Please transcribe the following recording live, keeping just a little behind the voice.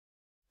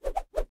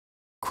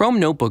Chrome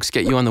notebooks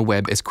get you on the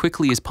web as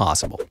quickly as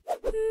possible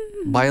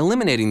by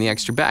eliminating the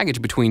extra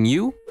baggage between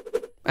you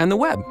and the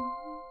web.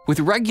 With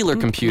regular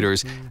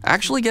computers,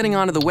 actually getting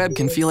onto the web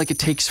can feel like it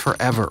takes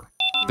forever.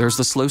 There's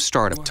the slow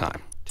startup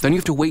time. Then you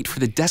have to wait for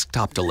the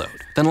desktop to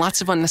load. Then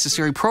lots of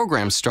unnecessary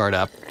programs start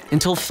up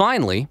until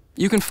finally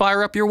you can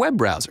fire up your web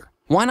browser.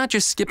 Why not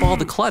just skip all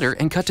the clutter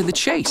and cut to the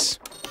chase?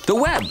 The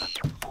web!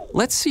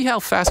 Let's see how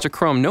fast a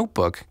Chrome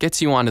notebook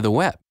gets you onto the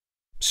web.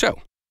 So,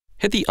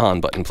 hit the On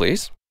button,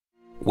 please.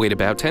 Wait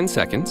about 10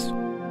 seconds.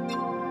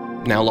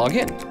 Now log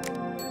in.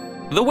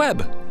 The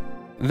web!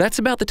 That's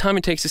about the time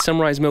it takes to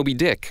summarize Moby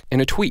Dick in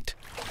a tweet.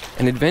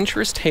 An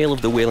adventurous tale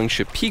of the whaling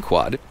ship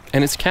Pequod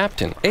and its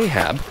captain,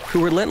 Ahab,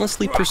 who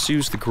relentlessly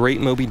pursues the great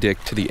Moby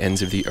Dick to the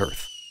ends of the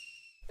earth.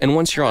 And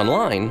once you're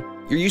online,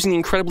 you're using the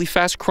incredibly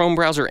fast Chrome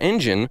browser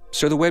engine,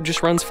 so the web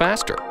just runs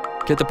faster.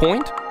 Get the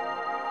point?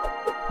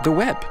 The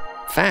web.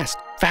 Fast.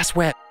 Fast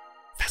web.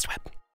 Fast web.